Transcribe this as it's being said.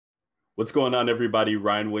What's going on, everybody?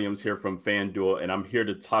 Ryan Williams here from FanDuel, and I'm here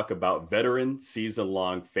to talk about veteran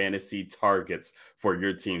season-long fantasy targets for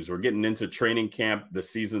your teams. We're getting into training camp. The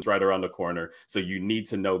season's right around the corner, so you need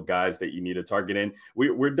to know guys that you need to target in.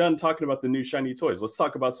 We're done talking about the new shiny toys. Let's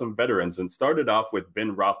talk about some veterans, and started off with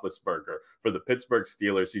Ben Roethlisberger for the Pittsburgh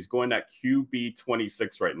Steelers. He's going at QB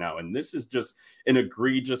 26 right now, and this is just an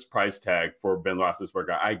egregious price tag for Ben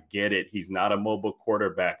Roethlisberger. I get it. He's not a mobile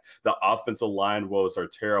quarterback. The offensive line woes are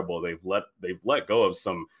terrible. They've let go of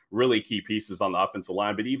some really key pieces on the offensive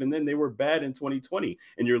line, but even then they were bad in 2020.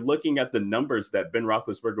 And you're looking at the numbers that Ben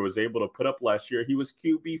Roethlisberger was able to put up last year. He was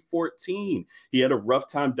QB 14. He had a rough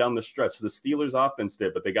time down the stretch. The Steelers offense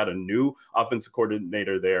did, but they got a new offensive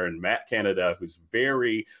coordinator there, and Matt Canada, who's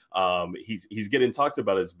very he's getting talked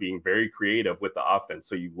about as being very creative with the offense.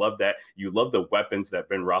 So you love that. You love the weapons that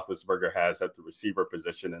Ben Roethlisberger has at the receiver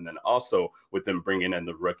position, and then also with them bringing in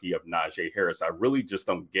the rookie of Najee Harris. I really just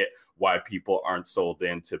don't get why people aren't sold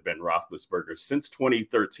into Ben Roethlisberger. Since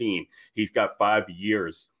 2013, he's got 5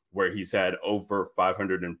 years where he's had over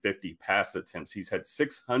 550 pass attempts. He's had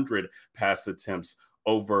 600 pass attempts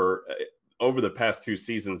over the past 2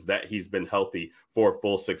 seasons that he's been healthy for a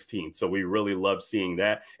full 16. So we really love seeing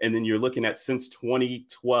that. And then you're looking at since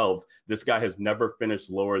 2012, this guy has never finished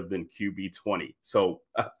lower than QB 20. So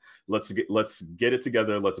let's get it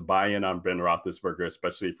together. Let's buy in on Ben Roethlisberger,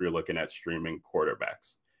 especially if you're looking at streaming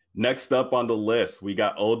quarterbacks. Next up on the list, we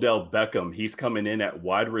got Odell Beckham. He's coming in at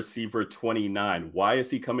wide receiver 29. Why is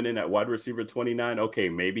he coming in at wide receiver 29? Okay,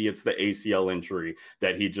 maybe it's the ACL injury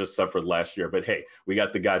that he just suffered last year. But hey, we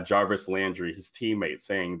got the guy Jarvis Landry, his teammate,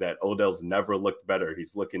 saying that Odell's never looked better.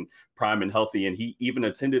 He's looking prime and healthy. And he even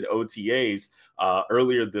attended OTAs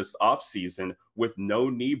earlier this offseason with no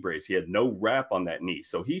knee brace. He had no wrap on that knee.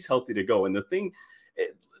 So he's healthy to go. And the thing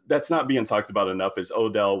that's not being talked about enough is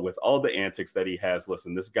Odell, with all the antics that he has.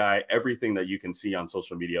 Listen, this guy, everything that you can see on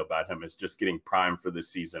social media about him is just getting primed for this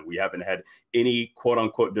season. We haven't had any quote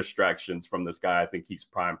unquote distractions from this guy. I think he's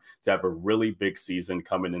primed to have a really big season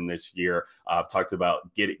coming in this year. I've talked about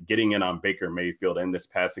getting in on Baker Mayfield and this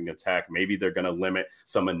passing attack. Maybe they're going to limit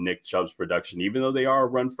some of Nick Chubb's production, even though they are a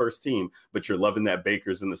run first team, but you're loving that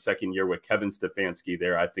Baker's in the second year with Kevin Stefanski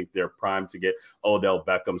there. I think they're primed to get Odell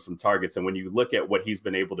Beckham some targets. And when you look at what he's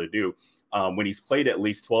been able to do, when he's played at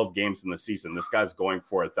least 12 games in the season, this guy's going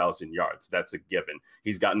for 1,000 yards. That's a given.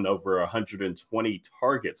 He's gotten over 120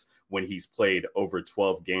 targets when he's played over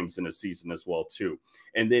 12 games in a season as well, too.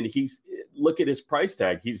 And then look at his price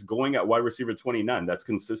tag. He's going at wide receiver 29. That's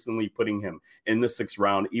consistently putting him in the 6th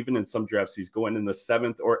round. Even in some drafts, he's going in the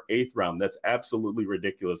 7th or 8th round. That's absolutely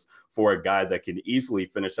ridiculous for a guy that can easily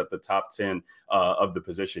finish at the top 10 of the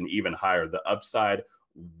position, even higher. The upside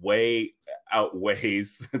way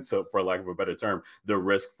outweighs, so for lack of a better term, the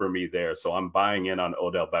risk for me there. So I'm buying in on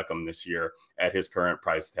Odell Beckham this year at his current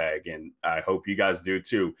price tag, and I hope you guys do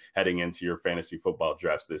too heading into your fantasy football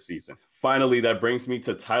drafts this season. Finally, that brings me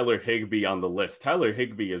to Tyler Higbee on the list. Tyler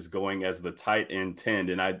Higbee is going as the tight end 10,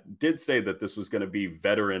 and I did say that this was going to be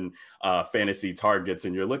veteran fantasy targets,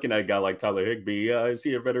 and you're looking at a guy like Tyler Higbee. Is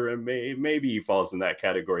he a veteran? Maybe he falls in that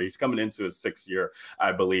category. He's coming into his 6th year,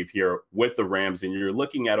 I believe, here with the Rams, and you're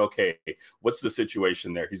looking at, okay, what's the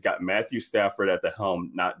situation there? He's got Matthew Stafford at the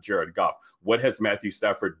helm, not Jared Goff. What has Matthew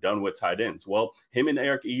Stafford done with tight ends? Well, him and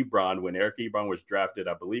Eric Ebron, when Eric Ebron was drafted,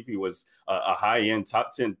 I believe he was a high-end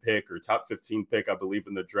top 10 pick or top 15 pick, I believe,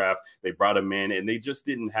 in the draft. They brought him in, and they just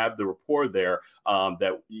didn't have the rapport there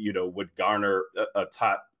that, would garner a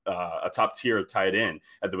top tier tight end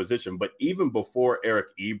at the position. But even before Eric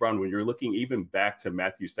Ebron, when you're looking even back to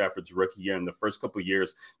Matthew Stafford's rookie year, in the first couple of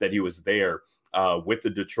years that he was there with the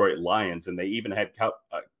Detroit Lions, and they even had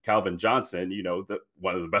Calvin Johnson,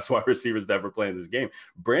 one of the best wide receivers to ever play in this game.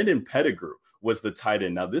 Brandon Pettigrew was the tight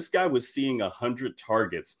end. Now, this guy was seeing 100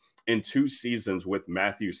 targets in 2 seasons with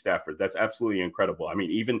Matthew Stafford. That's absolutely incredible. I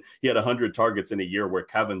mean, even he had 100 targets in a year where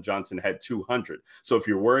Calvin Johnson had 200. So if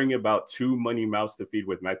you're worrying about too many mouths to feed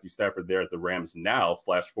with Matthew Stafford there at the Rams now,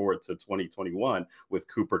 flash forward to 2021 with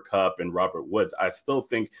Cooper Kupp and Robert Woods, I still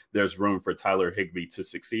think there's room for Tyler Higbee to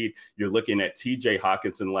succeed. You're looking at TJ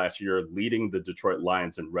Hawkinson last year leading the Detroit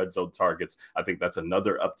Lions in red zone targets. I think that's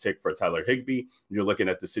another uptick for Tyler Higbee. You're looking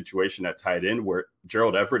at the situation at tight end where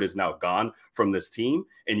Gerald Everett is now gone from this team,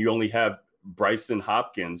 and you only have Bryson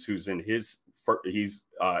Hopkins, who's in his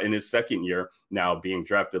 2nd year now, being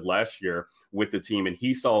drafted last year with the team, and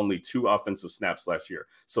he saw only 2 offensive snaps last year.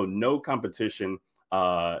 So no competition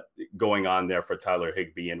going on there for Tyler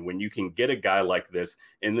Higbee. And when you can get a guy like this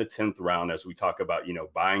in the 10th round, as we talk about,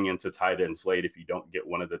 buying into tight ends late if you don't get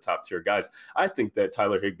one of the top tier guys, I think that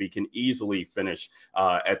Tyler Higbee can easily finish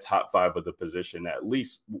at top 5 of the position, at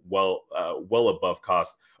least well above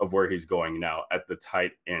cost of where he's going now at the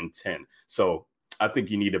tight end 10. So I think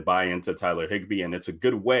you need to buy into Tyler Higbee, and it's a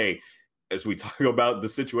good way, as we talk about the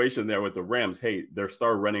situation there with the Rams. Hey, their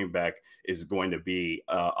star running back is going to be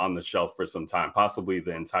on the shelf for some time, possibly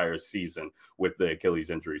the entire season with the Achilles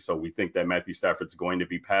injury. So we think that Matthew Stafford's going to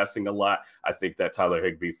be passing a lot. I think that Tyler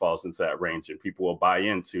Higbee falls into that range, and people will buy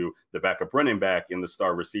into the backup running back and the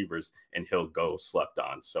star receivers, and he'll go slept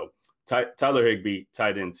on. So Tyler Higbee,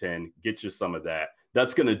 tight end 10, get you some of that.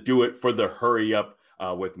 That's going to do it for the Hurry Up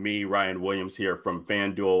with me, Ryan Williams, here from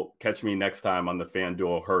FanDuel. Catch me next time on the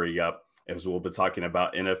FanDuel Hurry Up, as we'll be talking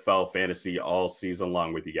about NFL fantasy all season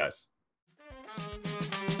long with you guys.